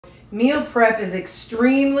Meal prep is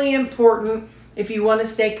extremely important if you want to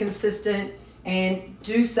stay consistent and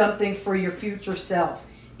do something for your future self.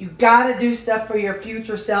 You got to do stuff for your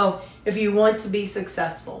future self if you want to be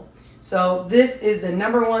successful. So this is the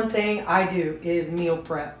 #1 thing I do is meal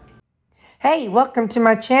prep. Hey, welcome to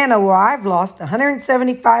my channel where I've lost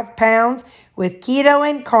 175 pounds with keto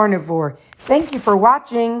and carnivore. Thank you for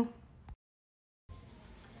watching.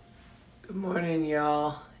 Good morning,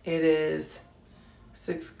 y'all. It is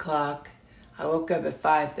 6 o'clock. I woke up at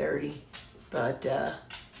 5:30, but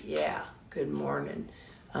yeah, good morning.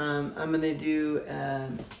 I'm gonna do a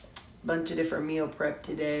bunch of different meal prep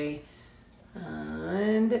today,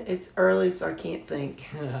 and it's early, so I can't think.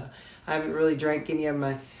 I haven't really drank any of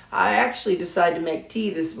my. I actually decided to make tea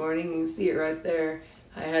this morning. You can see it right there.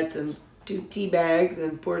 I had 2 tea bags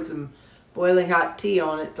and poured some boiling hot tea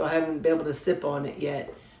on it, so I haven't been able to sip on it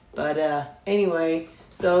yet. But anyway,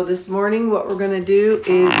 so this morning what we're going to do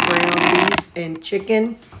is ground beef and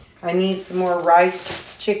chicken. I need some more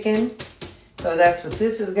rice chicken. So that's what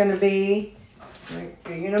this is going to be.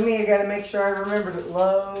 You know me, I got to make sure I remember it.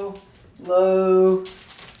 Low, low,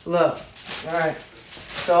 low. All right.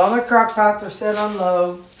 So all my crock pots are set on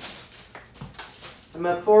low. I'm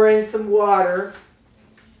going to pour in some water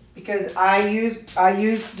because I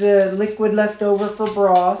used the liquid left over for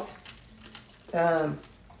broth.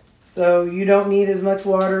 So you don't need as much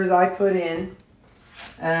water as I put in.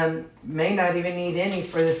 May not even need any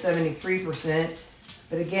for the 73%.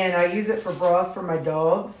 But again, I use it for broth for my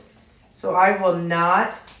dogs. So I will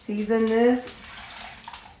not season this.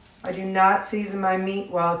 I do not season my meat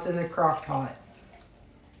while it's in the crock pot.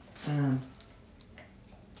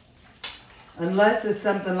 Unless it's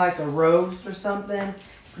something like a roast or something,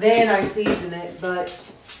 then I season it. But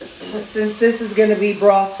since this is going to be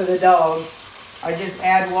broth for the dogs, I just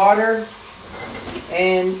add water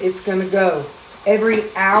and it's going to go. Every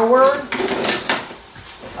hour,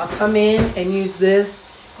 I'll come in and use this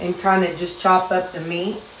and kind of just chop up the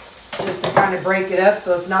meat just to kind of break it up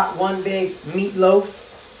so it's not one big meatloaf.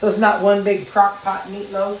 So it's not one big crock pot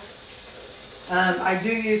meatloaf. I do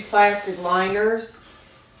use plastic liners.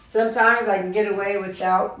 Sometimes I can get away with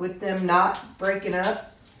them not breaking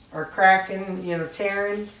up or cracking, you know,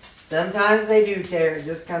 tearing. Sometimes they do tear. It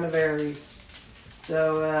just kind of varies.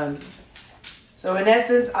 So, so in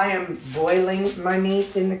essence, I am boiling my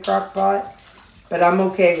meat in the crock pot, but I'm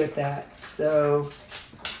okay with that. So,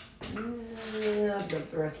 I'll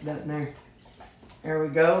dump the rest of that in there. There we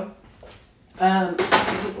go.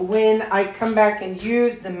 When I come back and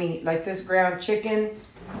use the meat, like this ground chicken,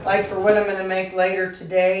 like for what I'm going to make later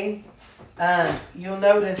today, you'll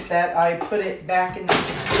notice that I put it back in the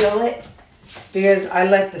skillet because I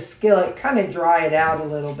let the skillet kind of dry it out a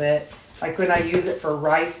little bit. Like when I use it for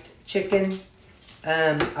riced chicken,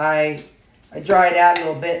 I dry it out a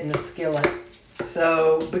little bit in the skillet.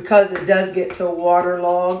 So because it does get so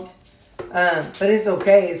waterlogged, but it's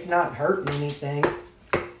okay. It's not hurting anything.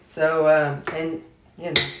 So and you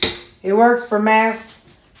know, it works for mass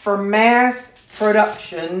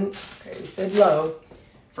production. Okay, we said low.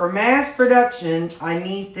 For mass production, I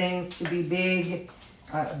need things to be big,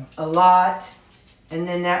 a lot, and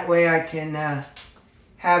then that way I can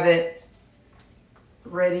have it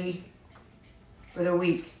ready for the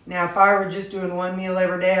week. Now, if I were just doing one meal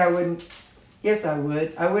every day, I wouldn't. Yes, I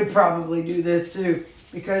would. I would probably do this too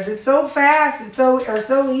because it's so fast. It's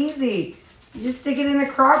so easy. You just stick it in the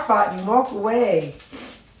crock pot and walk away.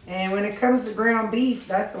 And when it comes to ground beef,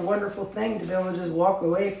 that's a wonderful thing to be able to just walk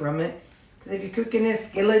away from it. Because if you cook in this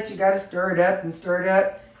skillet, you got to stir it up and stir it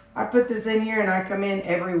up. I put this in here and I come in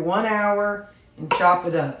every 1 hour and chop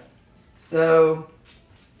it up. So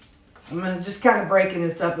I'm just kind of breaking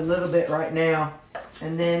this up a little bit right now.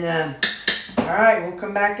 And then, all right, we'll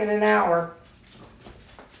come back in an hour.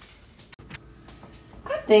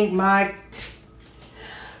 I think my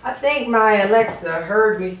Alexa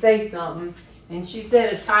heard me say something, and she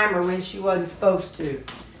set a timer when she wasn't supposed to.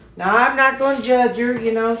 Now, I'm not going to judge her.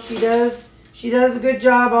 You know, she does a good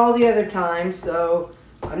job all the other times, so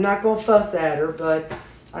I'm not going to fuss at her, but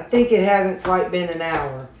I think it hasn't quite been an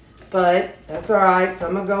hour. But that's all right. So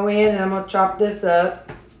I'm going to go in and I'm going to chop this up.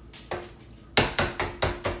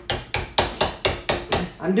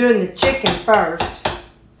 I'm doing the chicken first,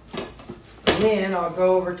 and then I'll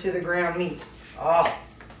go over to the ground meats. Oh,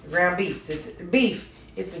 the ground beef.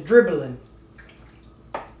 It's a dribbling.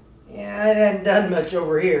 Yeah, it hadn't done much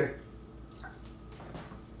over here.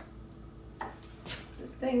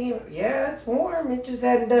 This thing, yeah, it's warm. It just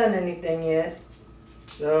hadn't done anything yet.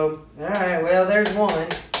 So, all right, well, there's one.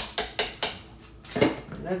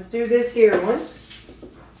 Let's do this here one.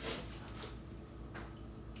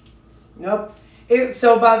 Nope.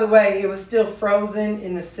 So by the way, it was still frozen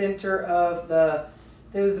in the center of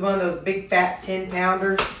it was one of those big fat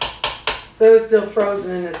 10-pounders. So it was still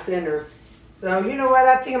frozen in the center. So you know what?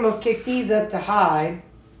 I think I'm going to kick these up to high.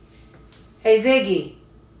 Hey Ziggy,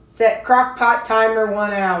 set crock pot timer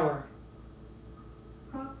 1 hour.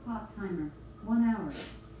 Crock pot timer 1 hour.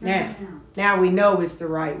 Now we know it's the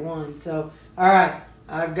right one. So, all right.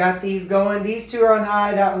 I've got these going. These two are on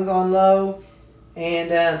high. That one's on low.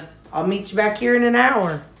 And I'll meet you back here in an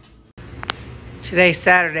hour. Today's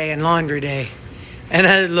Saturday and laundry day.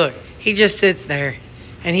 And look, he just sits there.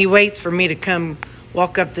 And he waits for me to come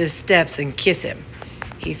walk up the steps and kiss him.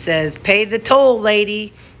 He says, pay the toll,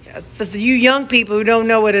 lady. For you young people who don't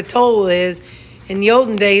know what a toll is, in the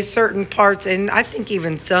olden days, certain parts, and I think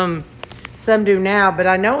even some do now, but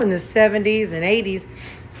I know in the 70s and 80s,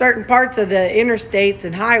 certain parts of the interstates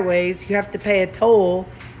and highways, you have to pay a toll.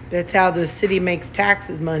 That's how the city makes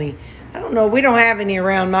taxes money. I don't know. We don't have any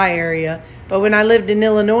around my area. But when I lived in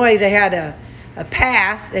Illinois, they had a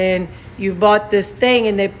pass, and you bought this thing,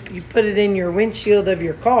 and you put it in your windshield of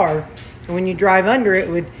your car. And when you drive under it,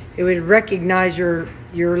 it would recognize your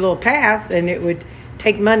little pass, and it would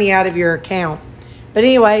take money out of your account. But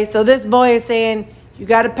anyway, so this boy is saying, you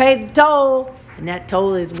got to pay the toll. And that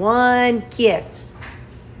toll is 1 kiss.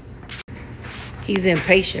 He's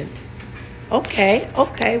impatient. Okay,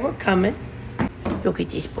 we're coming. Look at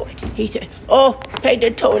this boy. He said, oh, pay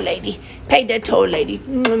the toll, lady. Pay the toll, lady.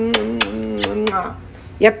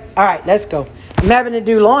 Yep, all right, let's go. I'm having to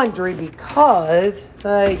do laundry because,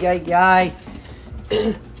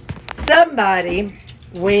 somebody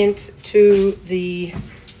went to the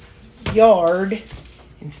yard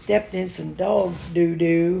and stepped in some dog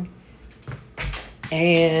doo-doo.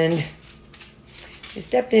 And they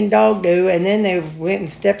stepped in dog doo, and then they went and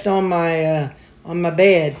stepped on my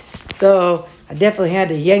bed. So I definitely had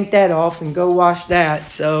to yank that off and go wash that.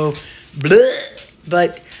 So, bleh.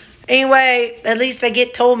 But anyway, at least I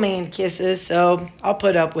get toll man kisses, so I'll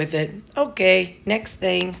put up with it. Okay, next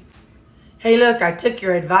thing. Hey, look, I took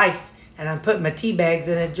your advice, and I put my tea bags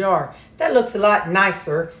in a jar. That looks a lot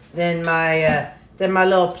nicer than my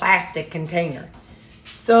little plastic container.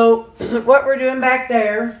 So what we're doing back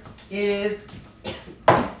there is,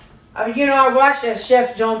 I watched that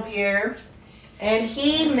Chef Jean-Pierre, and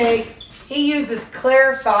he uses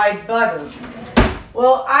clarified butter.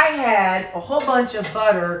 Well, I had a whole bunch of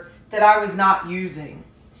butter that I was not using.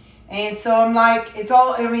 And so I'm like, it's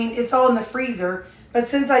all in the freezer. But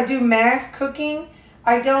since I do mass cooking,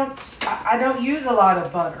 I don't use a lot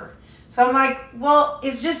of butter. So I'm like, well,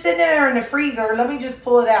 it's just sitting there in the freezer. Let me just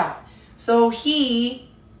pull it out. So he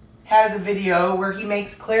has a video where he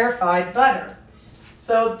makes clarified butter.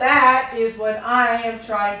 So that is what I am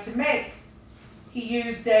trying to make. He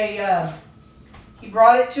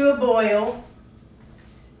brought it to a boil,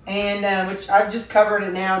 and which I've just covered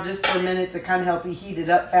it now just for a minute to kind of help you heat it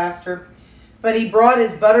up faster. But he brought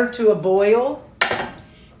his butter to a boil,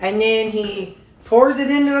 and then he pours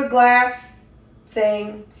it into a glass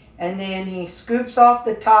thing, and then he scoops off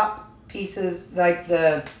the top pieces, like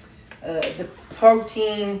the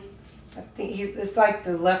protein. I think it's like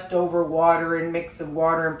the leftover water and mix of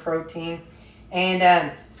water and protein.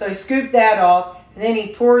 And so he scooped that off, and then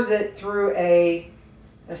he pours it through a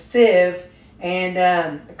sieve and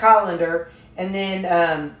a colander, and then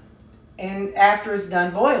and after it's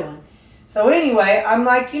done boiling. So anyway, I'm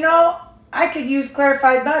like, I could use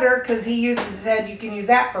clarified butter, because he said you can use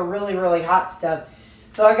that for really, really hot stuff.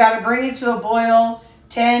 So I got to bring it to a boil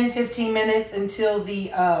 10-15 minutes until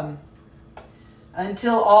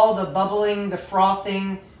all the bubbling, the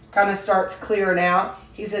frothing kind of starts clearing out.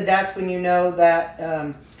 He said that's when you know that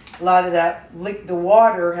a lot of the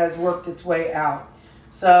water has worked its way out.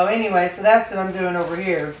 So anyway, so that's what I'm doing over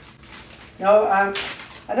here. No, I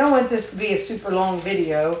don't want this to be a super long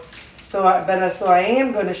video. So I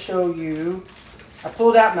am going to show you. I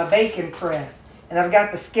pulled out my bacon press, and I've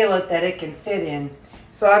got the skillet that it can fit in.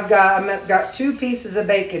 So I've got 2 pieces of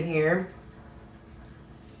bacon here.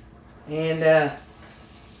 And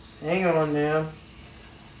hang on now.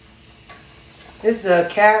 This is a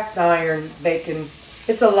cast iron bacon.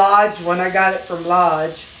 It's a Lodge one. I got it from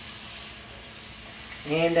Lodge.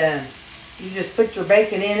 And you just put your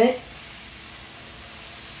bacon in it.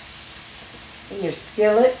 In your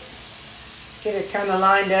skillet. Get it kind of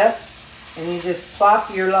lined up. And you just plop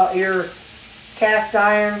your cast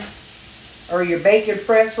iron or your bacon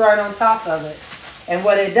press right on top of it. And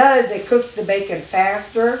what it does, it cooks the bacon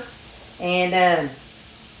faster. And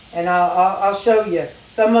I'll show you.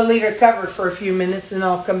 So I'm going to leave it covered for a few minutes, and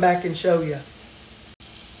I'll come back and show you.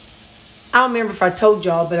 I don't remember if I told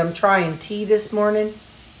y'all, but I'm trying tea this morning.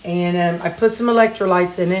 And I put some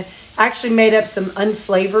electrolytes in it. I actually made up some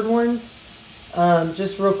unflavored ones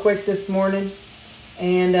just real quick this morning.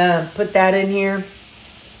 And put that in here.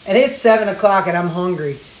 And it's 7 o'clock and I'm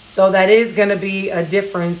hungry. So that is going to be a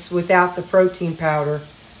difference without the protein powder.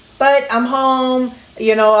 But I'm home.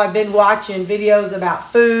 You know, I've been watching videos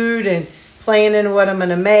about food and planning what I'm going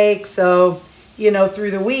to make. So, you know,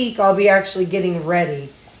 through the week, I'll be actually getting ready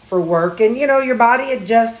for work. And, you know, your body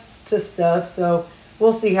adjusts to stuff. So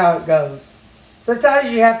we'll see how it goes.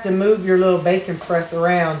 Sometimes you have to move your little bacon press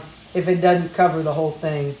around if it doesn't cover the whole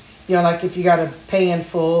thing. You know, like if you got a pan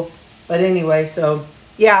full. But anyway, so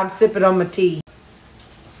yeah, I'm sipping on my tea.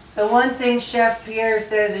 So one thing Chef Pierre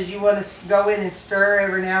says is you want to go in and stir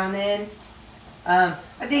every now and then.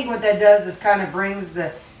 I think what that does is kind of brings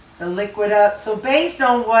the liquid up. So based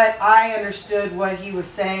on what I understood what he was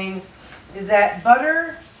saying is that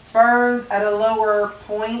butter burns at a lower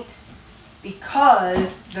point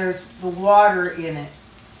because there's the water in it.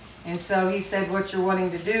 And so he said what you're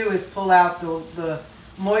wanting to do is pull out the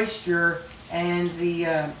moisture and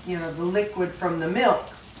the you know, the liquid from the milk.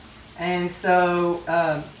 And so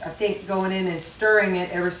I think going in and stirring it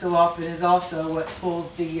ever so often is also what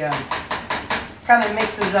pulls the kind of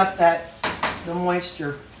mixes up the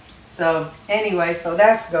moisture. So anyway, so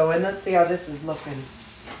that's going. Let's see how this is looking.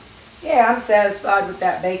 Yeah, I'm satisfied with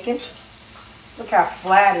that bacon. Look how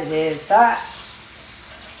flat it is. That's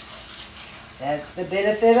the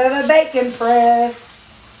benefit of a bacon press.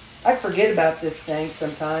 I forget about this thing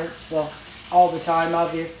sometimes. Well, all the time,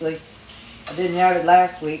 obviously. I didn't have it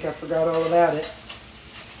last week. I forgot all about it.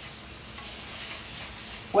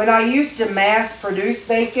 When I used to mass produce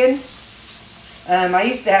bacon, I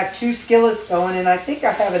used to have 2 skillets going, and I think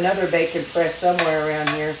I have another bacon press somewhere around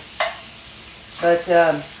here.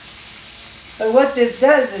 But what this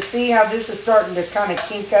does is, see how this is starting to kind of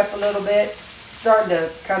kink up a little bit, starting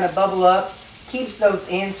to kind of bubble up, keeps those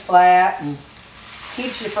ends flat and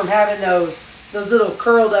keeps you from having those little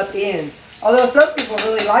curled up ends. Although some people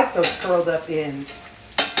really like those curled up ends.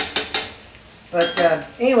 But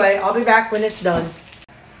anyway, I'll be back when it's done.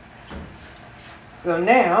 So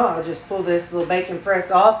now I'll just pull this little bacon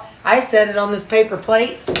press off. I set it on this paper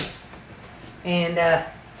plate, and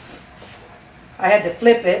I had to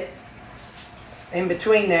flip it in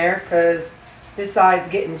between there because this side's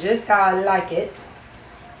getting just how I like it.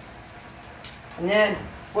 And then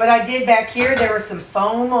what I did back here, there was some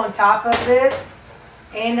foam on top of this.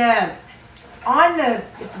 And at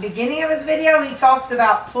the beginning of his video, he talks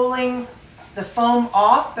about pulling the foam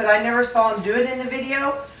off, but I never saw him do it in the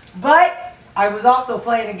video. But I was also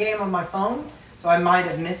playing a game on my phone, so I might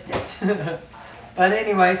have missed it. But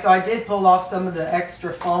anyway, so I did pull off some of the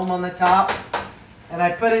extra foam on the top, and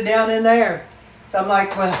I put it down in there. So I'm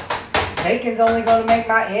like, well, bacon's only going to make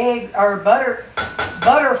my eggs, or butter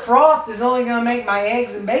froth is only going to make my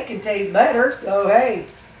eggs and bacon taste better. So hey,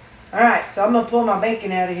 all right, so I'm going to pull my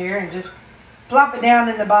bacon out of here and just plop it down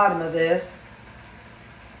in the bottom of this.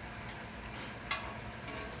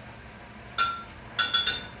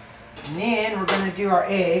 And then we're going to do our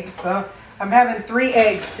eggs. So I'm having 3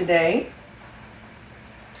 eggs today.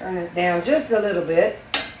 Turn this down just a little bit.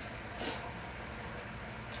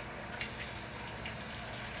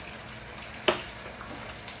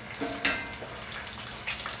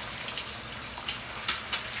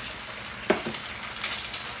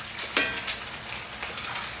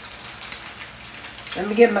 Let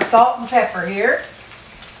me get my salt and pepper here.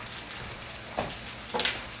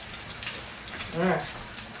 All right.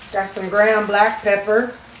 Got some ground black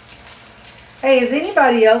pepper. Hey, is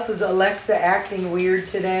anybody else's Alexa acting weird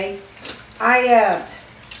today? I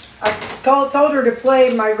told her to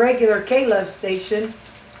play my regular K-Love station.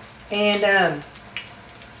 And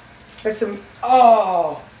there's some,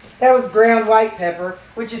 oh, that was ground white pepper,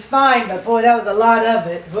 which is fine, but boy, that was a lot of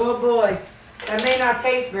it. Oh boy, that may not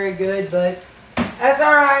taste very good, but that's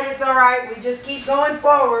all right. It's all right. We just keep going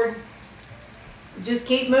forward. We just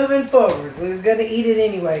keep moving forward. We're going to eat it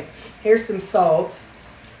anyway. Here's some salt.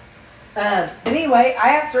 Anyway, I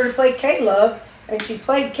asked her to play K-Love, and she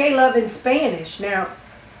played K-Love in Spanish. Now,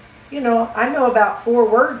 you know, I know about 4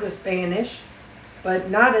 words of Spanish,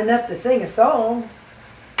 but not enough to sing a song.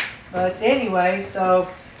 But anyway, so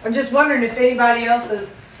I'm just wondering if anybody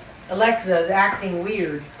else's Alexa is acting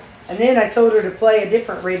weird. And then I told her to play a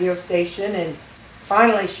different radio station, and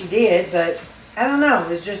finally she did, but I don't know.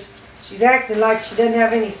 It's just, she's acting like she doesn't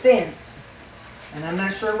have any sense. And I'm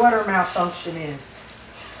not sure what her malfunction is.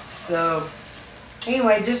 So,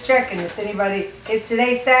 anyway, just checking if anybody, it's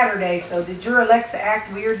today's Saturday, so did your Alexa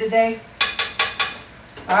act weird today?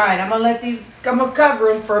 Alright, I'm going to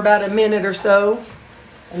cover them for about a minute or so,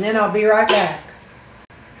 and then I'll be right back.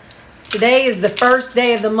 Today is the first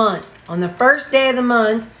day of the month. On the first day of the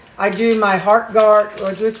month, I do my Heart Guard.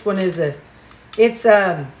 Which one is this? It's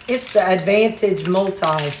the Advantage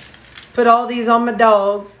Multi. Put all these on my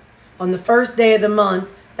dogs on the first day of the month.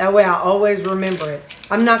 That way I always remember it.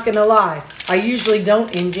 I'm not going to lie. I usually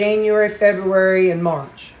don't in January, February, and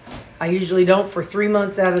March. I usually don't for 3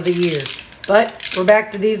 months out of the year. But we're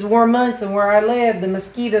back to these warm months, and where I live, the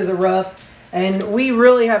mosquitoes are rough. And we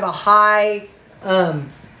really have a high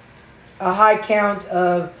count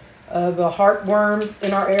of heartworms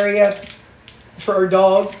in our area for our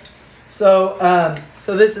dogs. So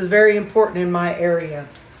so this is very important in my area.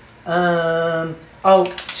 Oh,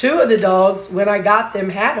 2 of the dogs, when I got them,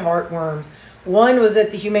 had heartworms. One was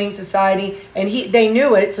at the Humane Society, and they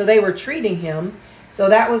knew it, so they were treating him. So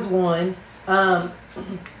that was one.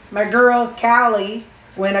 My girl, Callie,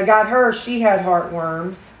 when I got her, she had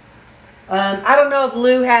heartworms. I don't know if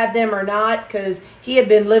Lou had them or not, because he had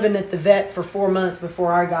been living at the vet for 4 months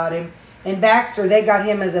before I got him. And Baxter, they got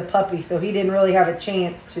him as a puppy, so he didn't really have a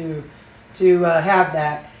chance to have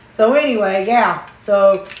that. So anyway, yeah.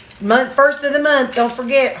 So first of the month, don't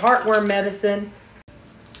forget heartworm medicine.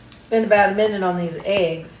 Spend about a minute on these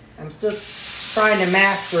eggs. I'm still trying to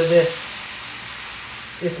master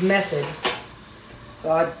this method.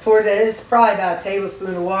 So I poured this, probably about a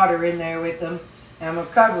tablespoon of water in there with them. And I'm going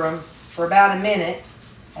to cover them for about a minute.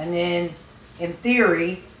 And then, in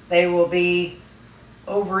theory, they will be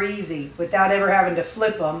over easy without ever having to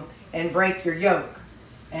flip them and break your yolk.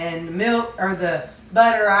 And the milk, or the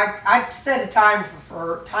butter, I set a timer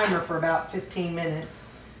for about 15 minutes.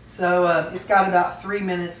 So it's got about 3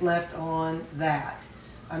 minutes left on that.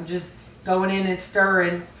 I'm just going in and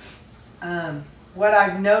stirring. What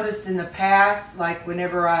I've noticed in the past, like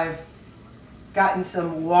whenever I've gotten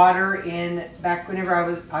some water in, back whenever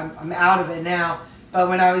I'm out of it now, but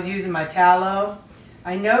when I was using my tallow,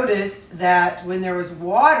 I noticed that when there was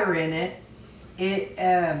water in it, it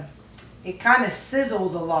kind of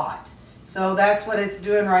sizzled a lot. So that's what it's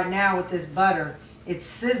doing right now with this butter. It's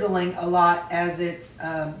sizzling a lot as it's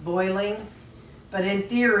boiling. But in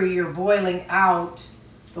theory, you're boiling out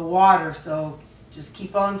the water. So just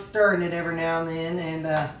keep on stirring it every now and then,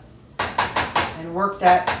 and work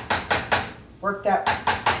that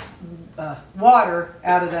water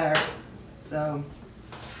out of there. So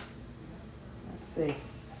let's see.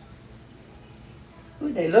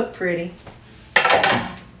 Ooh, they look pretty.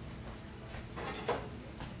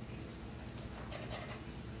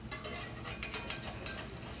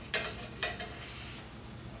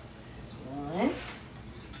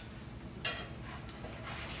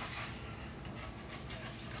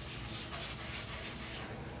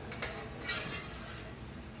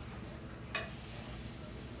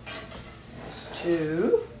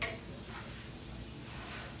 Two.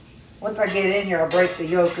 Once I get in here, I'll break the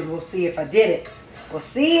yolk and we'll see if I did it. We'll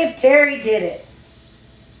see if Terry did it.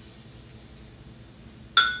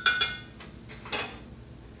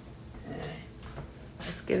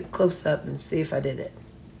 Let's get a close up and see if I did it.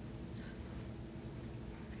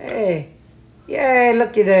 Hey, yay,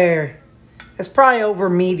 looky there. That's probably over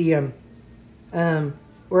medium.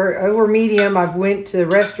 We're over medium. I've went to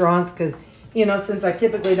restaurants because, you know, since I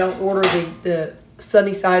typically don't order the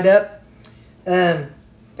sunny side up,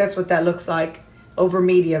 that's what that looks like, over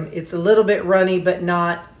medium. It's a little bit runny, but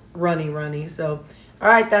not runny. So, all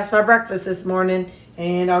right, that's my breakfast this morning,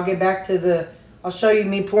 and I'll get back to I'll show you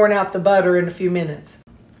me pouring out the butter in a few minutes.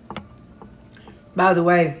 By the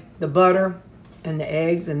way, the butter and the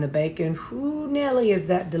eggs and the bacon, whoo, Nelly, is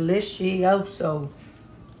that delicioso.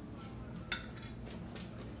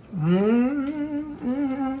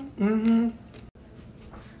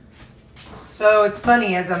 So it's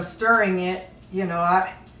funny, as I'm stirring it, you know,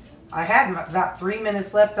 I had about 3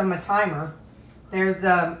 minutes left on my timer. There's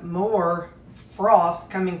more froth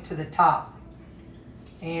coming to the top.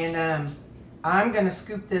 And I'm going to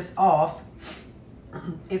scoop this off.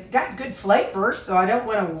 It's got good flavor, so I don't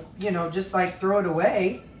want to, you know, just like throw it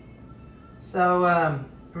away. So, I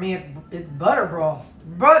mean, it's butter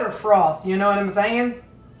froth, you know what I'm saying?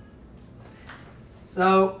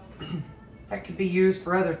 So, that could be used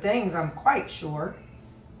for other things, I'm quite sure.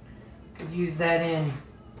 Could use that in,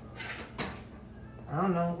 I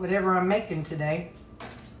don't know, whatever I'm making today.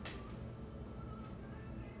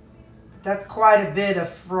 That's quite a bit of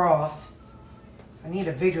froth. I need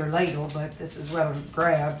a bigger ladle, but this is what I've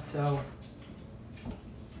grabbed, so.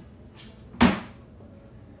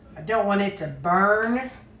 I don't want it to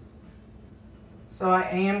burn, so I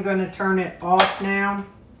am going to turn it off now.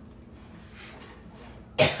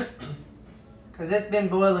 Because it's been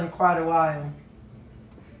boiling quite a while.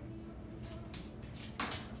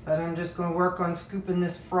 But I'm just going to work on scooping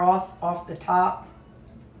this froth off the top.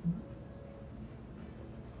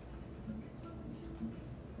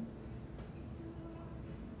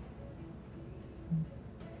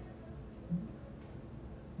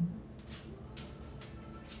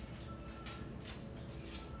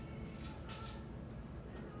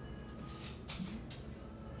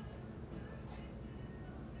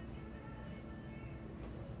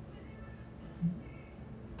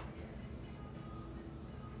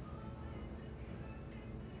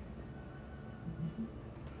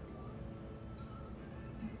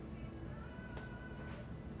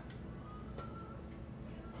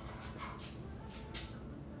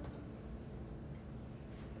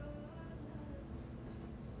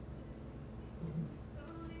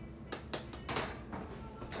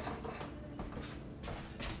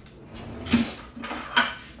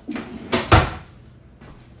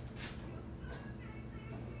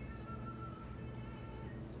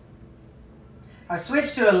 I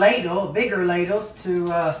switched to a ladle, bigger ladles,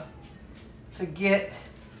 to get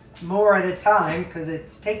more at a time because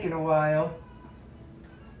it's taking a while.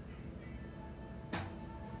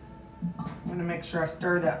 I'm going to make sure I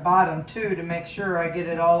stir that bottom too to make sure I get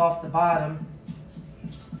it all off the bottom.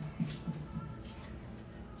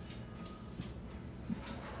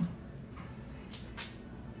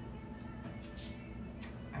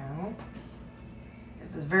 Ow.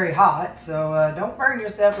 This is very hot, so don't burn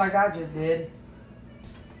yourself like I just did.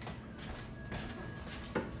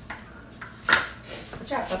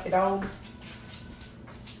 Watch out, puppy dog.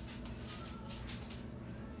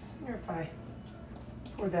 I wonder if I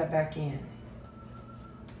pour that back in.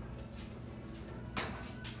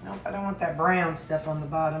 Nope, I don't want that brown stuff on the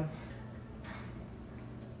bottom.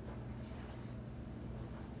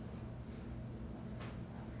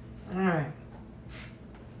 Alright.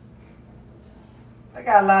 I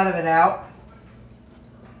got a lot of it out.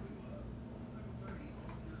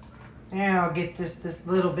 Now I'll get this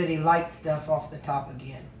little bitty light stuff off the top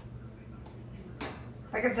again.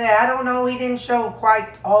 Like I said, I don't know, he didn't show quite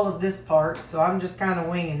all of this part, so I'm just kind of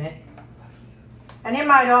winging it. And it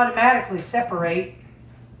might automatically separate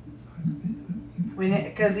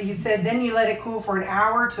because he said then you let it cool for an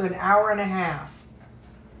hour to an hour and a half.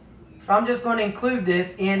 So I'm just going to include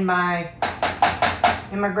this in my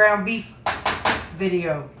ground beef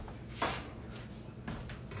video.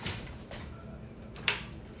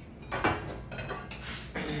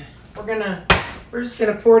 We're just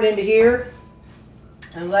gonna pour it into here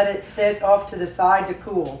and let it sit off to the side to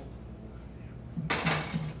cool.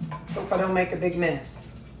 Hope I don't make a big mess.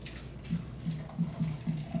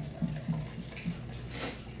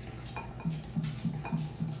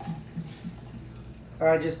 So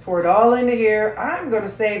I just poured all into here. I'm gonna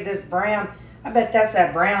save this brown. I bet that's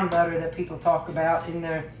that brown butter that people talk about in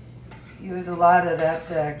there. Use a lot of that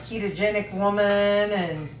ketogenic woman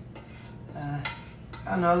and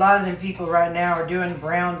I don't know, a lot of them people right now are doing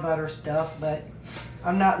brown butter stuff, but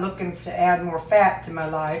I'm not looking to add more fat to my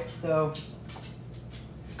life, so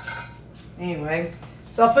anyway.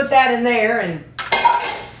 So I'll put that in there and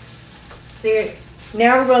see.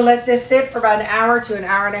 Now we're going to let this sit for about an hour to an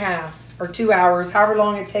hour and a half, or 2 hours, however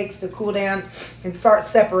long it takes to cool down and start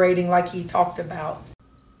separating like he talked about.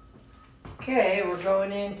 Okay, we're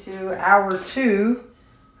going into hour 2.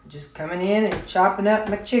 Just coming in and chopping up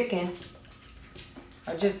my chicken.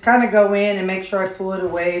 I just kind of go in and make sure I pull it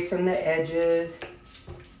away from the edges.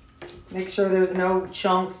 Make sure there's no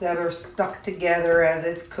chunks that are stuck together as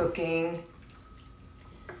it's cooking.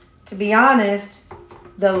 To be honest,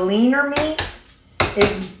 the leaner meat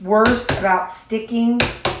is worse about sticking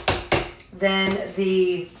than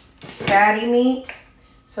the fatty meat.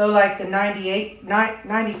 So like the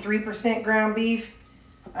 93% ground beef,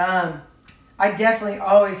 I definitely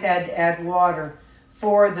always had to add water.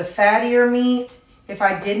 For the fattier meat, if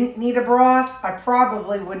I didn't need a broth, I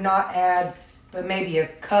probably would not add but maybe a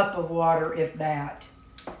cup of water, if that.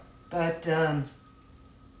 But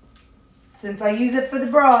since I use it for the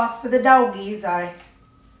broth, for the doggies, I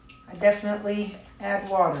definitely add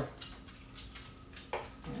water.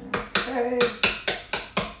 Okay.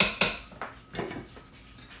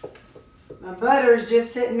 My butter's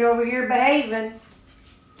just sitting over here behaving.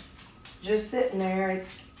 It's just sitting there.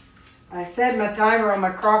 I set my timer on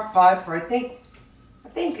my crock pot for I think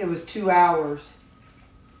it was 2 hours.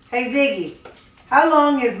 Hey Ziggy, how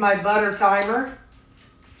long is my butter timer?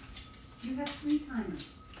 You have 3 timers.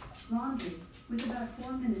 Laundry, with about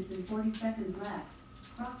 4 minutes and 40 seconds left.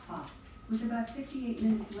 Crock pot, with about 58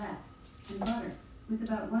 minutes left. And butter, with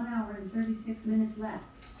about 1 hour and 36 minutes left.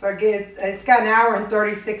 So it's got an hour and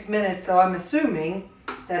 36 minutes, so I'm assuming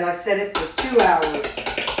that I set it for 2 hours.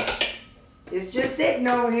 It's just sitting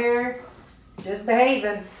over here, just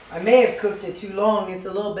behaving. I may have cooked it too long. It's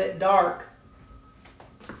a little bit dark.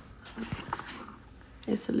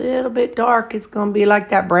 It's a little bit dark. It's going to be like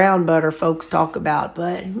that brown butter folks talk about.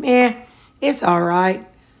 But, it's all right.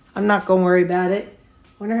 I'm not going to worry about it.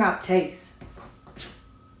 Wonder how it tastes.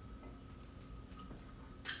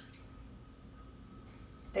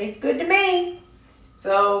 Tastes good to me.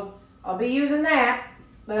 So, I'll be using that.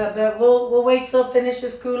 But we'll wait till it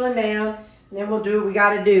finishes cooling down. And then we'll do what we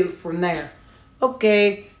got to do from there.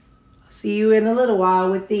 Okay. See you in a little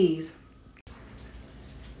while with these.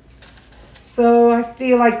 So I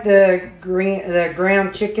feel like the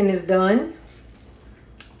ground chicken is done.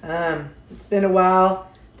 It's been a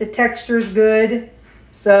while. The texture's good.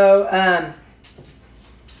 So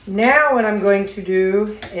now what I'm going to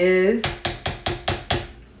do is,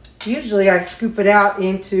 usually I scoop it out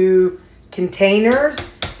into containers,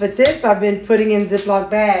 but this I've been putting in Ziploc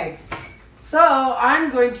bags. So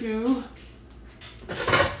I'm going to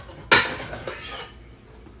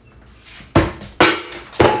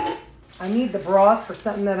I need the broth for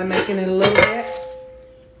something that I'm making in a little bit.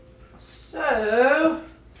 So,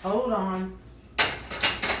 hold on.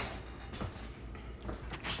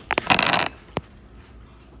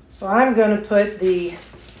 So I'm going to put the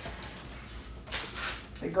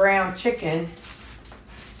ground chicken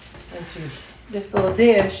into this little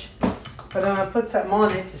dish, but I'm going to put something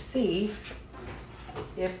on it to see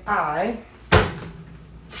if that's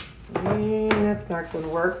not going to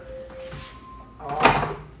work.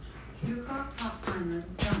 Oh. Your crock pot timer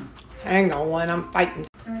is done. Hang on, I'm fighting.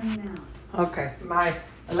 Starting now. Okay, my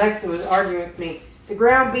Alexa was arguing with me. The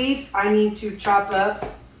ground beef I need to chop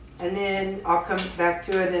up, and then I'll come back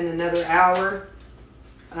to it in another hour.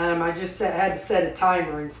 I just had to set a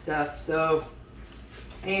timer and stuff. So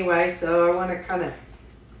anyway, so I want to kind of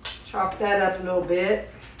chop that up a little bit.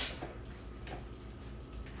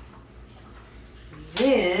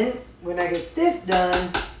 Then when I get this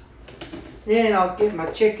done, then I'll get my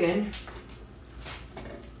chicken.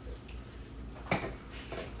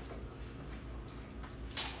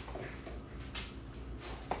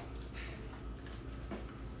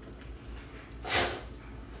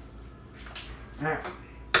 All right.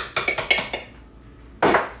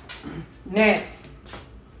 Now,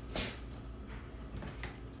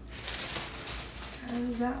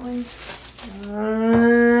 how's that one?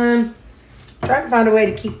 Trying to find a way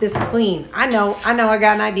to keep this clean. I know, I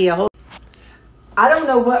got an idea. I don't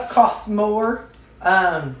know what costs more.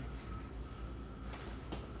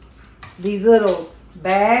 These little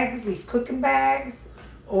bags, these cooking bags,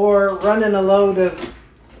 or running a load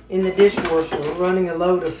in the dishwasher, running a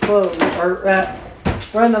load of clothes, or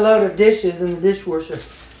running a load of dishes in the dishwasher.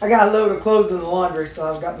 I got a load of clothes in the laundry, so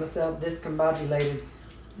I've got myself discombobulated.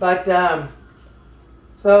 But,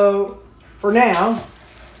 so for now,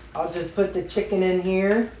 I'll just put the chicken in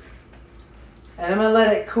here. And I'm going to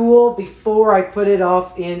let it cool before I put it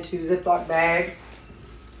off into Ziploc bags.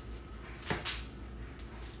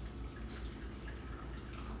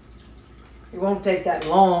 It won't take that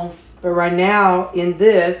long. But right now, in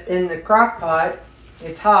the crock pot,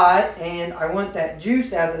 it's hot. And I want that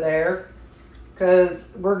juice out of there. Because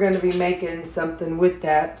we're going to be making something with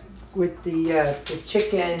that. With the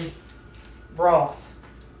chicken broth.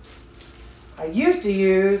 I used to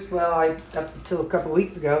use, well, up until a couple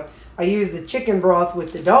weeks ago, I used the chicken broth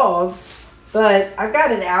with the dogs, but I've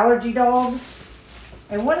got an allergy dog,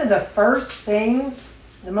 and one of the first things,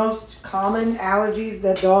 the most common allergies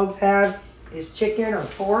that dogs have is chicken or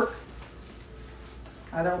pork.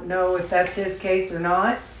 I don't know if that's his case or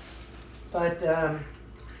not, but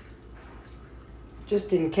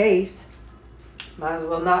just in case, might as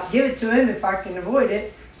well not give it to him if I can avoid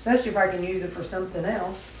it, especially if I can use it for something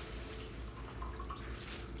else.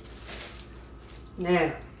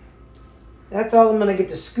 Now, that's all I'm going to get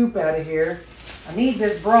the scoop out of here. I need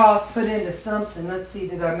this broth put into something. Let's see,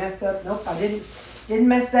 did I mess up? Nope, I didn't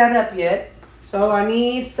mess that up yet. So I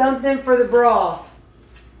need something for the broth.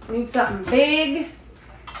 I need something big.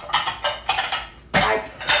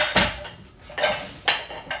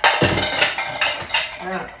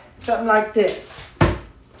 Something like this.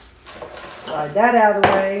 Slide that out of the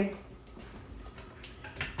way.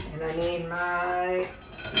 And I need my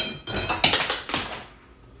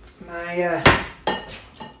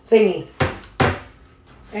thingy.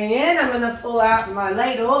 And I'm going to pull out my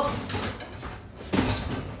ladle.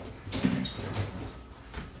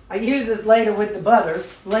 I use this ladle with the butter,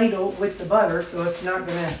 so it's not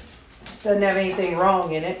gonna, doesn't have anything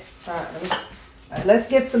wrong in it. All right, let's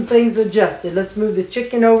get some things adjusted. Let's move the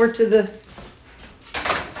chicken over to the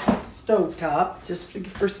stovetop, just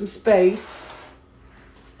for some space.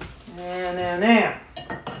 Now.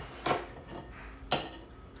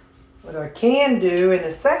 What I can do in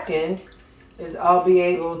a second is I'll be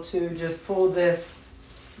able to just pull this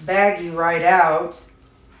baggie right out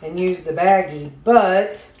and use the baggie,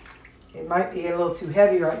 but it might be a little too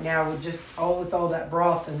heavy right now with all that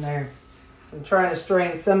broth in there. So I'm trying to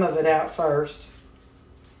strain some of it out first.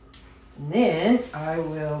 And then I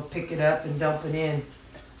will pick it up and dump it in.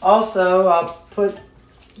 Also, I'll put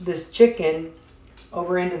this chicken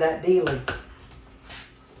over into that dealie.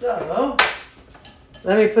 So,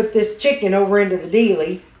 let me put this chicken over into the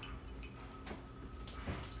dealie.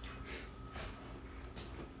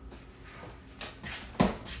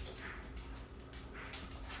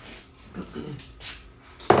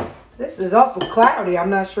 This is awful cloudy. I'm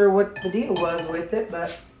not sure what the deal was with it,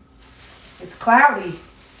 but it's cloudy.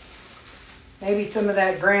 Maybe some of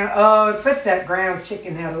that ground, oh, I put that ground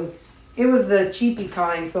chicken out. It was the cheapy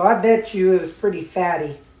kind, so I bet you it was pretty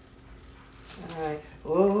fatty. All right,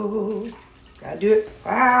 whoa, gotta do it.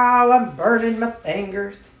 Wow, I'm burning my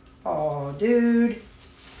fingers. Oh, dude,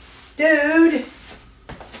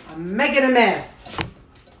 I'm making a mess.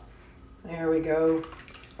 There we go.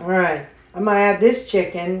 All right, I'm gonna add this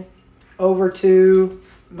chicken over to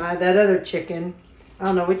that other chicken. I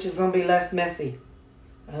don't know which is gonna be less messy.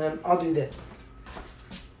 I'll do this.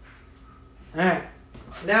 All right,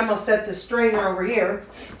 now I'm gonna set the strainer over here,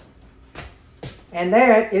 and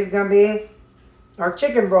there is gonna be our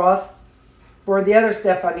chicken broth for the other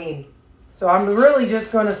stuff I need. So I'm really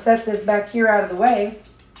just gonna set this back here out of the way.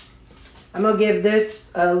 I'm gonna give this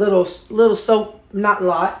a little soap, not a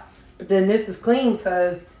lot, but then this is clean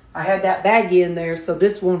because I had that baggie in there, so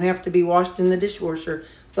this won't have to be washed in the dishwasher.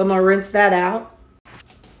 So I'm gonna rinse that out.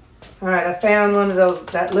 All right, I found one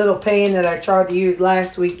of that little pan that I tried to use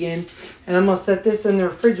last weekend, and I'm gonna set this in the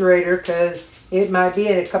refrigerator because it might be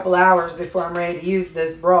a couple hours before I'm ready to use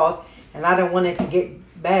this broth, and I don't want it to get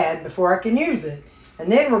bad before I can use it.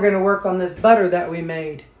 And then we're gonna work on this butter that we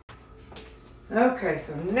made. Okay,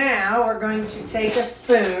 so now we're going to take a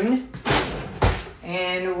spoon,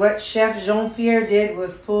 and what Chef Jean-Pierre did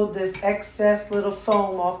was pulled this excess little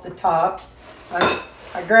foam off the top.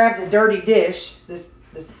 I grabbed a dirty dish, this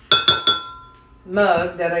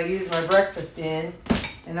mug that I use my breakfast in,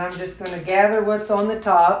 and I'm just going to gather what's on the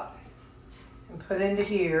top and put into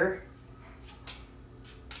here.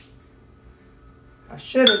 I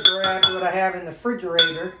should have grabbed what I have in the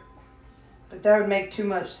refrigerator, but that would make too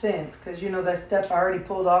much sense because you know that stuff I already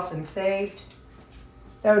pulled off and saved.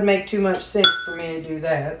 That would make too much sense for me to do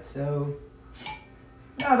that, so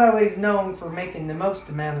not always known for making the most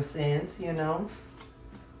amount of sense, you know.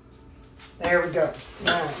 There we go.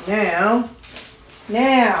 All right,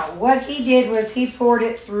 now what he did was he poured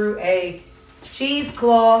it through a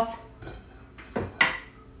cheesecloth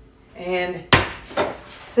and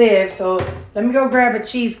sieve. So let me go grab a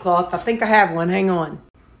cheesecloth. I think I have one. Hang on.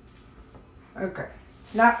 Okay.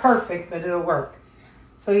 Not perfect, but it'll work.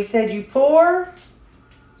 So he said you pour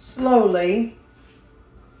slowly.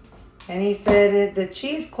 And he said the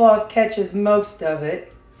cheesecloth catches most of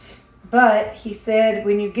it. But he said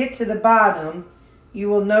when you get to the bottom, you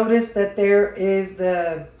will notice that there is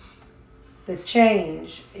the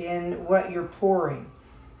change in what you're pouring.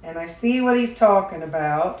 And I see what he's talking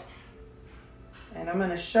about. And I'm going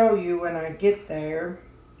to show you when I get there.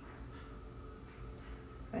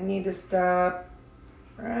 I need to stop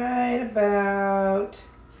right about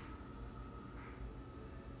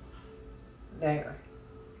there.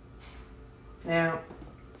 Now,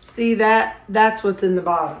 see that? That's what's in the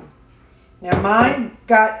bottom. Now, mine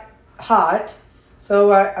got hot,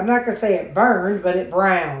 so I'm not going to say it burned, but it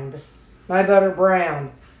browned. My butter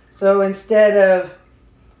browned. So instead of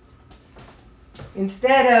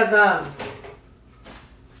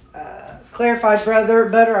clarified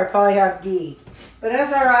butter, I probably have ghee. But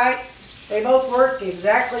that's all right. They both work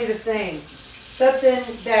exactly the same. Something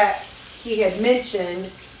that he had mentioned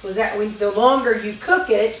was that the longer you cook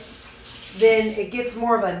it, then it gets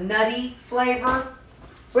more of a nutty flavor,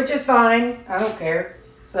 which is fine. I don't care.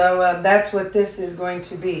 So that's what this is going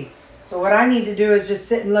to be. So what I need to do is just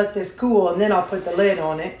sit and let this cool, and then I'll put the lid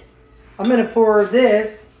on it. I'm going to pour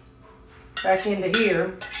this back into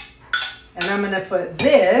here, and I'm going to put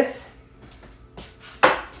this,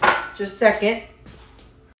 just a second.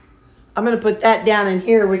 I'm going to put that down in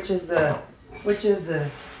here, which is the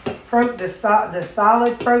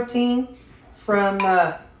solid protein from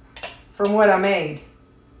what I made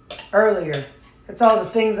earlier. That's all the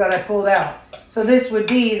things that I pulled out. So this would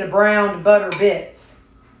be the browned butter bits,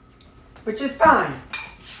 which is fine.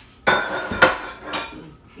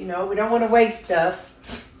 You know, we don't want to waste stuff.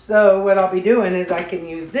 So what I'll be doing is I can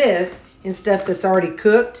use this in stuff that's already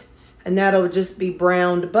cooked, and that'll just be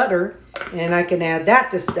browned butter, and I can add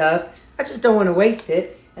that to stuff. I just don't want to waste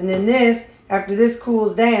it. And then this, after this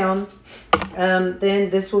cools down, then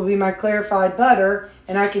this will be my clarified butter,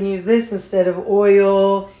 and I can use this instead of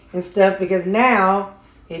oil and stuff, because now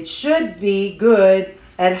it should be good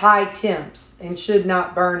at high temps and should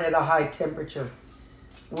not burn at a high temperature.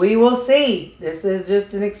 We will see. This is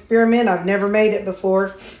just an experiment. I've never made it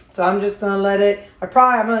before, so I'm just going to let it. I'm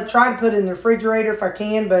going to try to put it in the refrigerator if I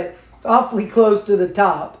can, but it's awfully close to the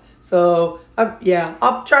top. So, yeah,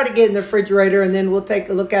 I'll try to get in the refrigerator, and then we'll take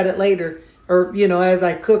a look at it later, or, you know, as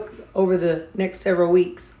I cook over the next several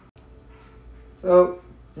weeks. So,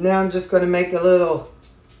 now I'm just going to make a little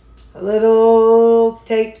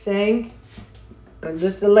tape thing,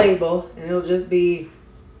 just a label, and it'll just be,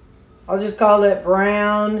 I'll just call it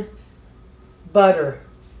brown butter.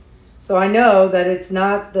 So I know that it's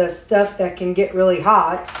not the stuff that can get really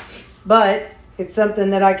hot, but it's something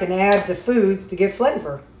that I can add to foods to give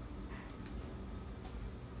flavor.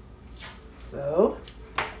 So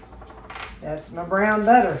that's my brown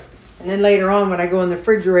butter. And then later on when I go in the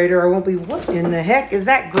refrigerator, I won't be, what in the heck is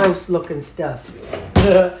that gross looking stuff?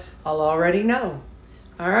 I'll already know.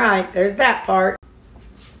 All right, there's that part.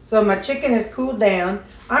 So my chicken has cooled down.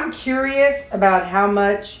 I'm curious about how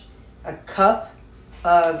much a cup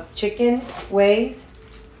of chicken weighs.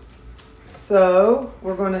 So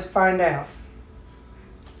we're going to find out.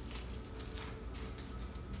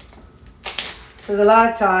 Because a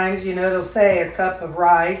lot of times, you know, it'll say a cup of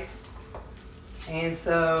rice. And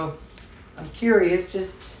so I'm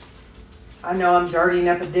curious, I know I'm dirtying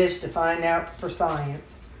up a dish to find out for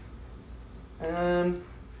science.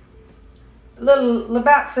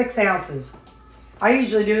 About 6 ounces. I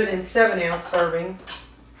usually do it in 7-ounce servings.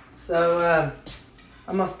 So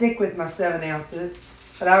I'm going to stick with my 7 ounces.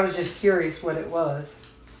 But I was just curious what it was.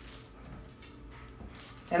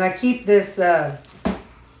 And I keep this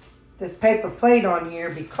this paper plate on here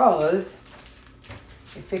because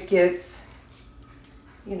if it gets,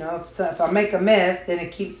 you know, if I make a mess, then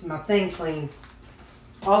it keeps my thing clean.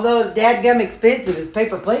 Although as dadgum expensive as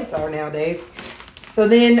paper plates are nowadays. So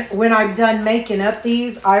then when I'm done making up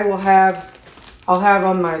these, I'll have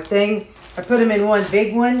on my thing, I put them in one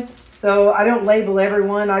big one. So I don't label every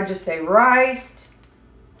one. I just say rice,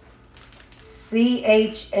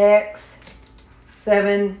 CHX,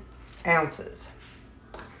 7 ounces.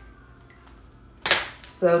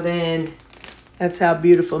 So then that's how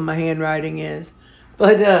beautiful my handwriting is.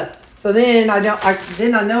 But so then I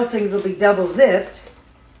know things will be double zipped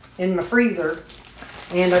in my freezer,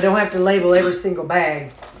 and I don't have to label every single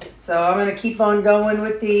bag. So I'm going to keep on going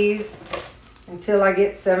with these until I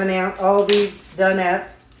get 7 ounce, all these done up,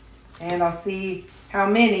 and I'll see how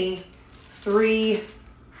many 3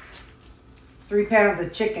 pounds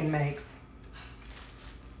of chicken makes.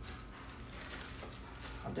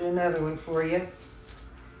 I'll do another one for you.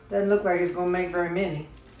 Doesn't look like it's going to make very many.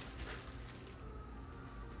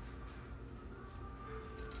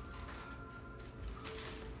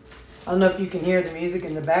 I don't know if you can hear the music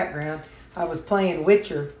in the background. I was playing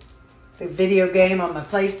Witcher, the video game on my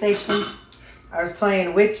PlayStation. I was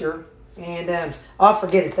playing Witcher, and I'll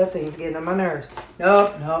forget it. That thing's getting on my nerves.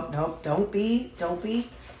 Nope. Don't be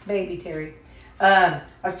baby Terry. I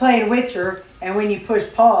was playing Witcher, and when you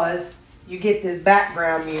push pause, you get this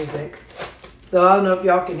background music. So I don't know if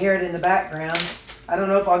y'all can hear it in the background. I don't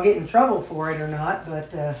know if I'll get in trouble for it or not, but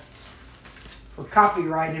for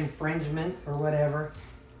copyright infringements or whatever.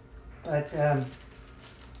 But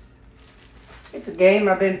it's a game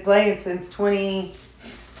I've been playing since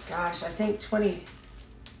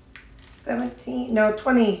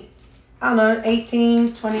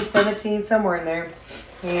 2017, somewhere in there.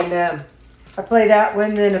 And I play that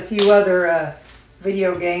one and a few other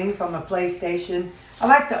video games on my PlayStation. I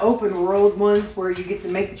like the open world ones where you get to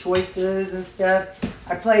make choices and stuff.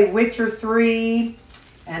 I play Witcher 3,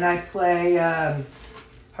 and I play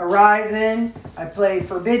Horizon. I play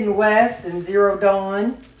Forbidden West and Zero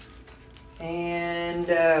Dawn. And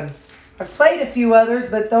I've played a few others,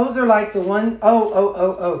 but those are like the one,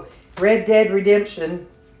 Red Dead Redemption.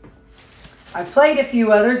 I played a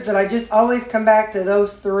few others, but I just always come back to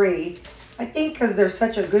those 3. I think because they're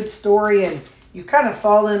such a good story, and you kind of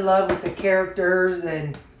fall in love with the characters,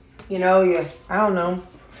 and you know, I don't know.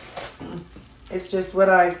 It's just what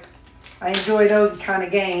I enjoy those kind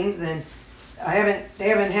of games, and they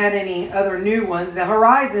haven't had any other new ones. The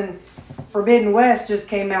Horizon Forbidden West just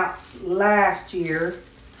came out last year,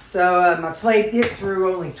 so I played it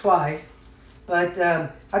through only twice. But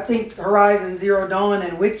I think Horizon Zero Dawn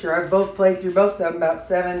and Witcher, I've both played through both of them about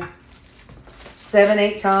 7,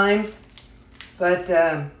 8 times. But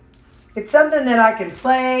it's something that I can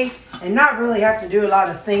play and not really have to do a lot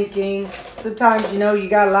of thinking. Sometimes, you know, you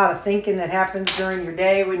got a lot of thinking that happens during your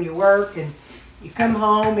day when you work, and you come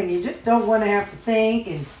home and you just don't want to have to think,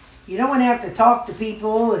 and you don't want to have to talk to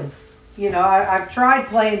people. And, you know, I've tried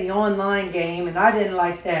playing the online game, and I didn't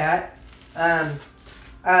like that.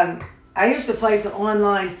 I used to play some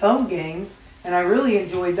online phone games, and I really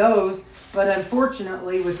enjoyed those. But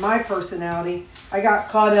unfortunately, with my personality, I got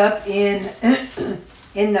caught up in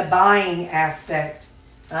in the buying aspect.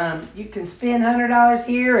 You can spend $100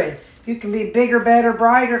 here, and you can be bigger, better,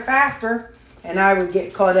 brighter, faster. And I would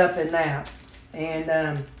get caught up in that.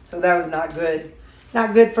 And so that was not good.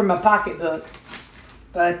 Not good for my pocketbook.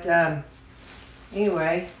 But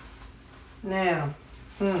anyway, now,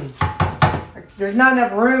 there's not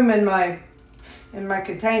enough room in my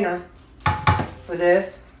container for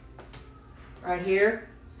this. Right here.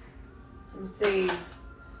 Let me see.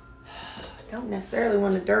 I don't necessarily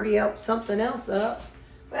want to dirty up something else up.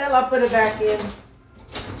 Well, I'll put it back in.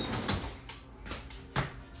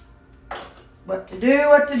 What to do,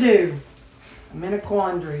 what to do. I'm in a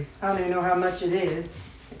quandary. I don't even know how much it is.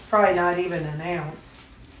 It's probably not even an ounce.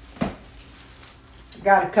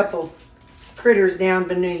 Got a couple critters down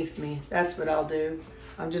beneath me. That's what I'll do.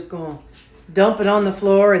 I'm just going to dump it on the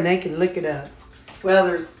floor and they can lick it up.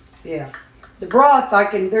 Well, yeah. The broth,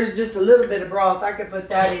 there's just a little bit of broth. I could put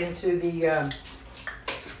that into the,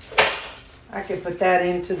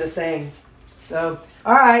 thing. So,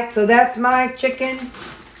 all right, so that's my chicken.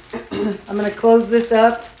 I'm going to close this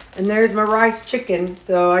up, and there's my rice chicken.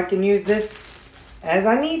 So I can use this as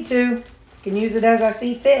I need to. I can use it as I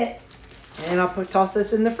see fit. And I'll toss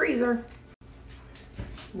this in the freezer.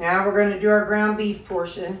 Now we're going to do our ground beef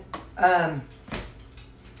portion.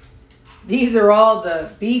 These are all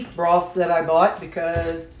the beef broths that I bought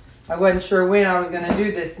because I wasn't sure when I was going to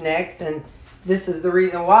do this next. And this is the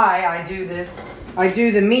reason why I do this. I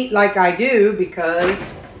do the meat like I do because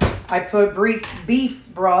I put beef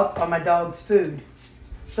broth on my dog's food.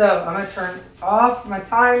 So I'm going to turn off my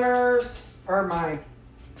timers or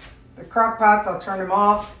the crock pots. I'll turn them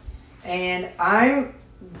off. And I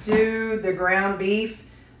do the ground beef.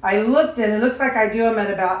 I looked and it looks like I do them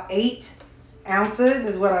at about 8 ounces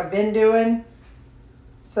is what I've been doing.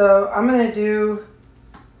 So I'm going to do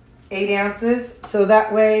 8 ounces. So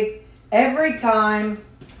that way, every time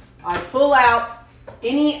I pull out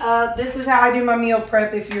this is how I do my meal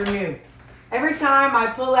prep if you're new. Every time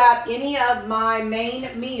I pull out any of my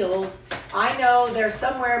main meals, I know they're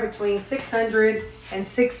somewhere between 600 and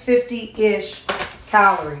 650-ish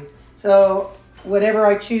calories. So whatever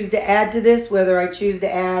I choose to add to this, whether I choose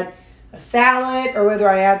to add a salad or whether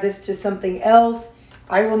I add this to something else,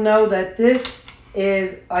 I will know that this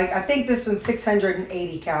is, I think this one's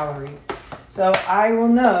 680 calories. So I will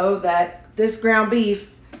know that this ground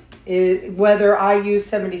beef is, whether I use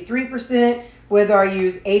 73%, whether I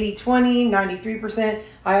use 80-20, 93%,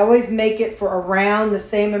 I always make it for around the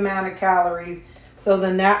same amount of calories. So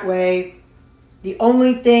then that way, the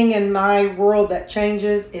only thing in my world that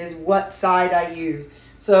changes is what side I use.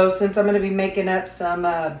 So since I'm going to be making up some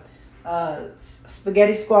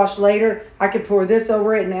spaghetti squash later, I could pour this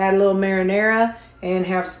over it and add a little marinara and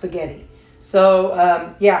have spaghetti.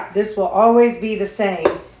 So yeah, this will always be the same.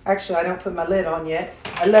 Actually, I don't put my lid on yet.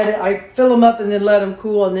 I fill them up and then let them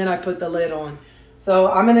cool, and then I put the lid on.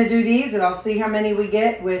 So I'm going to do these, and I'll see how many we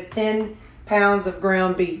get with 10 pounds of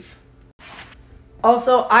ground beef.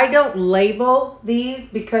 Also, I don't label these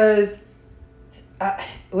because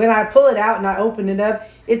when I pull it out and I open it up,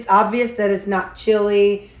 it's obvious that it's not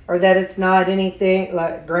chili or that it's not anything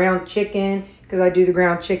like ground chicken, because I do the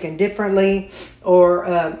ground chicken differently, or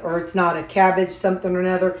it's not a cabbage something or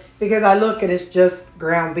another, because I look and it's just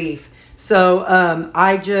ground beef. So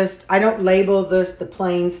I don't label this the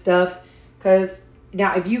plain stuff, because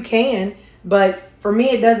now if you can, but for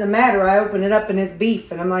me it doesn't matter. I open it up and it's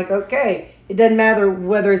beef, and I'm like, okay, it doesn't matter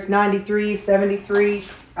whether it's 93, 73.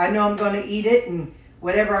 I know I'm going to eat it, and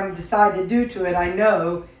whatever I decide to do to it, I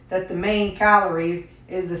know that the main calories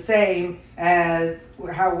is the same as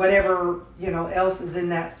whatever else is in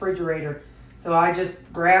that refrigerator. So I just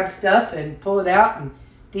grab stuff and pull it out and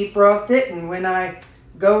defrost it, and when I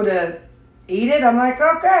go to eat it, I'm like,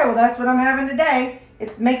 okay, well that's what I'm having today.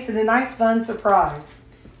 It makes it a nice fun surprise.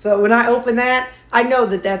 So when I open that, I know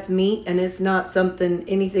that that's meat, and it's not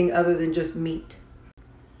anything other than just meat.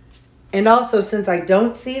 And also, since I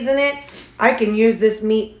don't season it, I can use this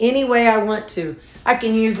meat any way I want to. I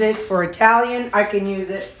can use it for Italian. I can use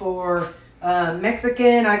it for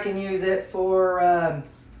Mexican. I can use it for,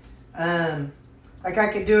 like I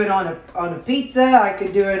could do it on a pizza. I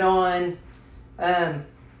could do it on,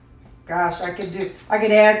 gosh, I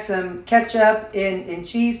could add some ketchup and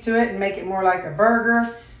cheese to it and make it more like a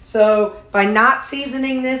burger. So by not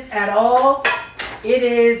seasoning this at all,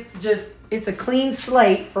 it's a clean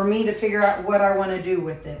slate for me to figure out what I want to do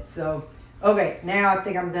with it. So, okay, now I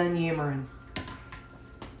think I'm done yammering.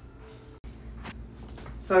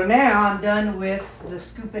 So now I'm done with the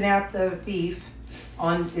scooping out the beef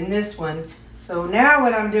in this one. So now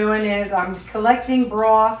what I'm doing is I'm collecting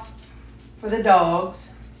broth for the dogs.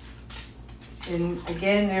 And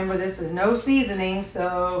again, remember, this is no seasoning,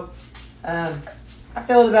 so I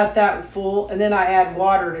filled about that full, and then I add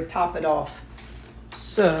water to top it off.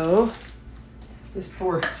 So this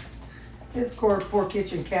poor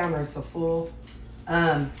kitchen counter is so full.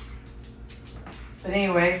 But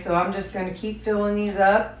anyway, so I'm just going to keep filling these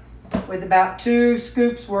up with about 2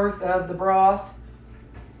 scoops worth of the broth,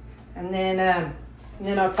 and then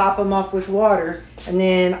I'll top them off with water, and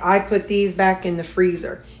then I put these back in the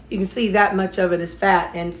freezer. You can see that much of it is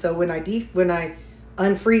fat, and so when I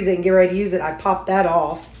unfreeze it and get ready to use it, I pop that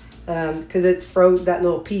off because it's froze. That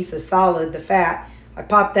little piece is solid, the fat. I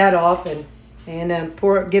pop that off and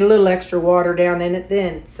get a little extra water down in it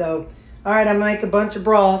then. So, all right, I'm gonna make a bunch of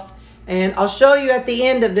broth, and I'll show you at the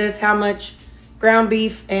end of this how much ground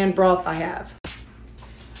beef and broth I have.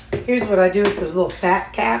 Here's what I do with those little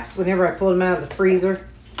fat caps. Whenever I pull them out of the freezer,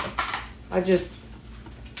 I just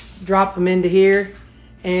drop them into here,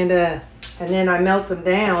 and then I melt them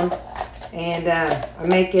down, and I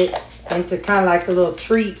make it into kind of like a little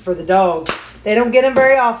treat for the dogs. They don't get them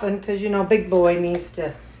very often because, you know, Big Boy needs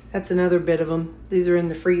to, that's another bit of them. These are in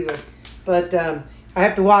the freezer. But I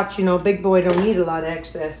have to watch, you know, Big Boy don't need a lot of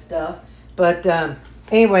excess stuff. But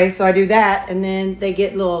anyway, so I do that, and then they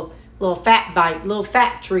get little fat bite, little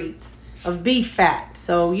fat treats of beef fat.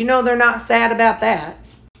 So, you know, they're not sad about that.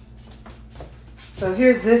 So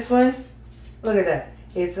here's this one. Look at that.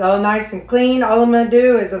 It's all nice and clean. All I'm going to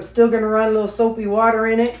do is I'm still going to run a little soapy water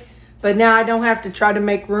in it. But now I don't have to try to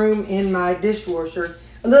make room in my dishwasher.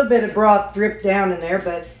 A little bit of broth dripped down in there,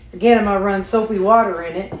 but again, I'm going to run soapy water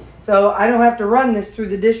in it. So I don't have to run this through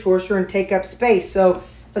the dishwasher and take up space. So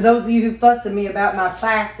for those of you who fuss at me about my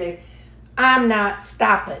plastic, I'm not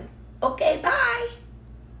stopping. Okay, bye.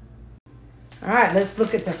 All right, let's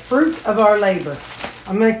look at the fruit of our labor.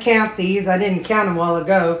 I'm going to count these. I didn't count them a while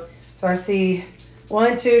ago. So I see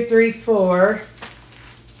 1, 2, 3, 4,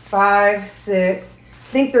 5, 6.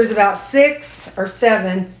 I think there's about 6 or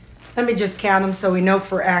 7. Let me just count them so we know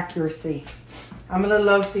for accuracy. I'm a little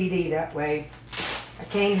OCD that way. I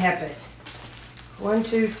can't help it. 1,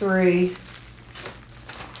 2, 3,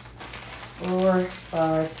 4,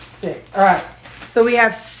 5, 6. All right. So we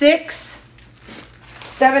have 6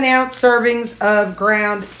 7-ounce servings of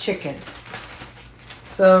ground chicken.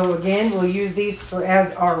 So again, we'll use these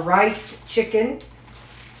as our riced chicken.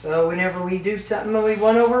 So whenever we do something and we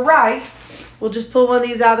want over rice, we'll just pull one of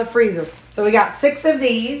these out of the freezer. So we got 6 of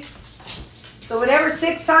these. So whatever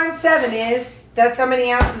 6 times 7 is, that's how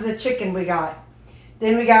many ounces of chicken we got.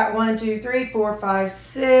 Then we got 1, 2, 3, 4, 5,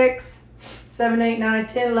 6, 7, 8, 9,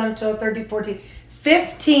 10, 11, 12, 13, 14,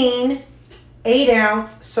 15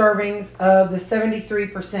 8-ounce servings of the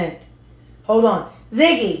 73%. Hold on.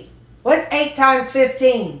 Ziggy, what's 8 times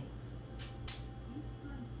 15?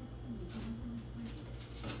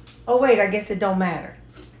 Oh, wait, I guess it don't matter.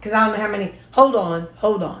 Because I don't know how many. Hold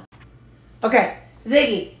on. Okay,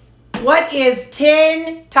 Ziggy, what is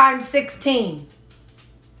 10 times 16?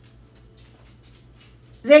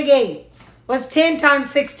 Ziggy, what's 10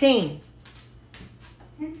 times 16?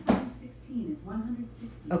 10 times 16 is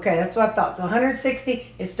 160. Okay, that's what I thought. So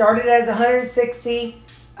 160, it started as 160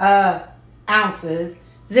 ounces.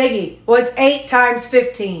 Ziggy, what's 8 times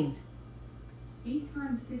 15? 8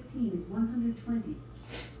 times 15 is 120.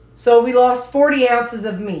 So we lost 40 ounces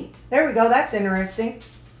of meat. There we go. That's interesting.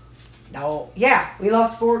 No, yeah, we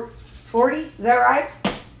lost 40. Is that right?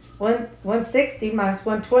 160 minus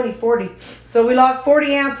 120, 40. So we lost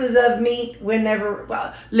 40 ounces of meat whenever.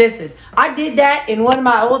 Well, listen, I did that in one of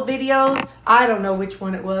my old videos. I don't know which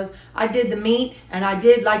one it was. I did the meat, and I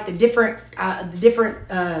did like the different,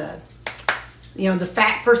 you know, the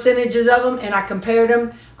fat percentages of them, and I compared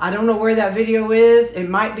them. I don't know where that video is. It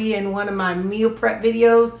might be in one of my meal prep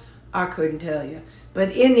videos. I couldn't tell you.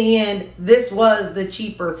 But in the end, this was the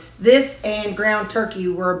cheaper. This and ground turkey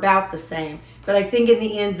were about the same. But I think in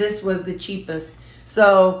the end, this was the cheapest.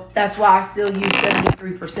 So that's why I still use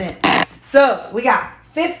 73%. So we got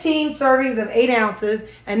 15 servings of 8 ounces.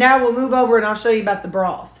 And now we'll move over and I'll show you about the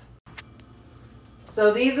broth.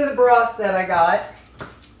 So these are the broths that I got.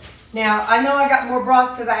 Now, I know I got more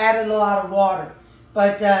broth because I added a lot of water.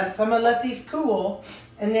 But so I'm going to let these cool.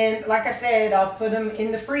 And then, like I said, I'll put them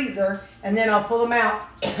in the freezer and then I'll pull them out.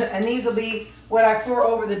 And these will be what I pour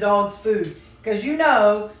over the dog's food. Because you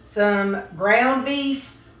know, some ground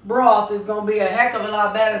beef broth is going to be a heck of a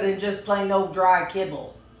lot better than just plain old dry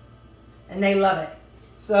kibble. And they love it.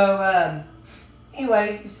 So,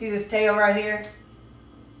 anyway, you see this tail right here?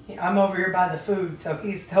 I'm over here by the food, so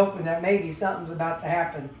he's hoping that maybe something's about to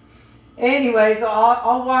happen. Anyway, so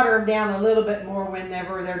I'll water them down a little bit more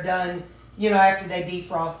whenever they're done, you know, after they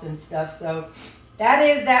defrost and stuff. So that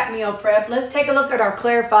is that meal prep. Let's take a look at our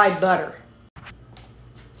clarified butter.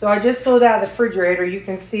 So I just pulled out of the refrigerator. You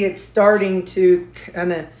can see it's starting to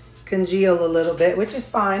kind of congeal a little bit, which is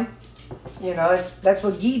fine. You know, that's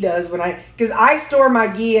what ghee does because I store my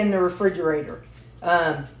ghee in the refrigerator.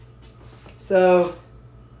 So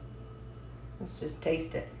let's just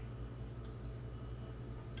taste it.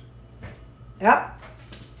 Yep,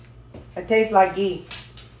 it tastes like ghee.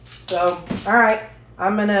 So, all right,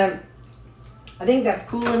 I think that's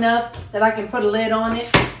cool enough that I can put a lid on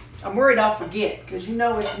it. I'm worried I'll forget because you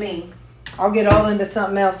know it's me. I'll get all into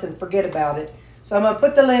something else and forget about it. So I'm gonna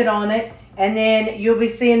put the lid on it and then you'll be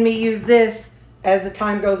seeing me use this as the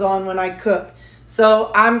time goes on when I cook.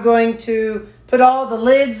 So I'm going to put all the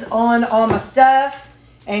lids on all my stuff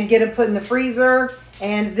and get it put in the freezer.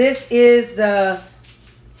 And this is the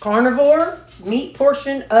Carnivore meat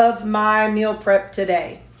portion of my meal prep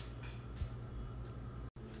today.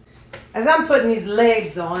 As I'm putting these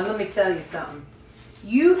legs on, let me tell you something.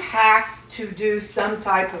 You have to do some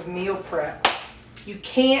type of meal prep. You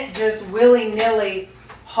can't just willy-nilly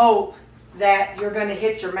hope that you're going to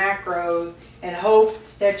hit your macros and hope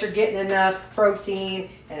that you're getting enough protein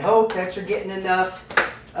and hope that you're getting enough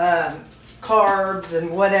carbs and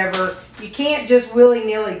whatever. You can't just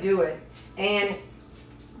willy-nilly do it. And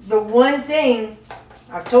the one thing,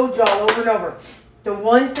 I've told y'all over and over, the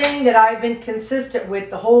one thing that I've been consistent with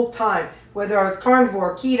the whole time, whether I was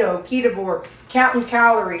carnivore, keto, ketovore, counting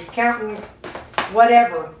calories, counting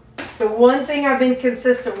whatever, the one thing I've been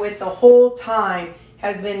consistent with the whole time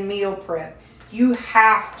has been meal prep. You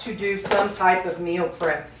have to do some type of meal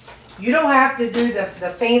prep. You don't have to do the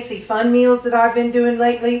fancy fun meals that I've been doing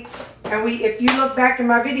lately. And if you look back in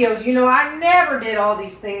my videos, you know I never did all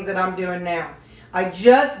these things that I'm doing now. I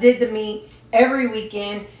just did the meat every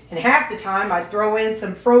weekend, and half the time I'd throw in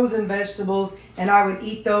some frozen vegetables and I would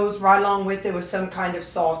eat those right along with it with some kind of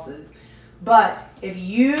sauces. But if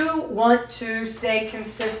you want to stay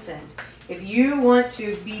consistent, if you want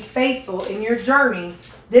to be faithful in your journey,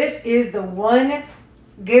 this is the one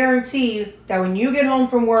guarantee that when you get home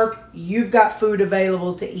from work, you've got food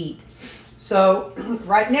available to eat. So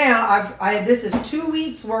right now, this is 2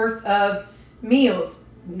 weeks worth of meals.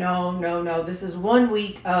 No. This is 1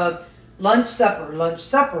 week of lunch, supper, lunch,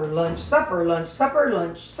 supper, lunch, supper, lunch, supper,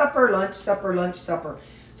 lunch, supper, lunch, supper, lunch, supper.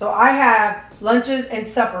 So I have lunches and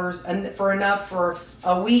suppers for enough for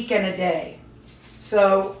a week and a day.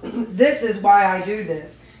 So this is why I do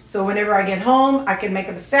this. So whenever I get home, I can make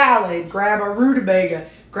a salad, grab a rutabaga,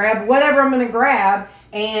 grab whatever I'm going to grab,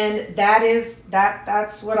 and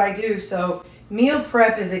that's what I do. So meal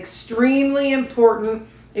prep is extremely important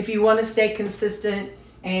if you want to stay consistent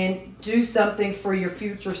and do something for your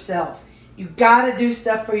future self. You got to do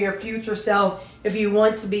stuff for your future self if you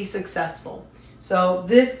want to be successful. So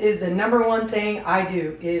this is the number one thing I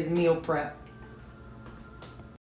do is meal prep.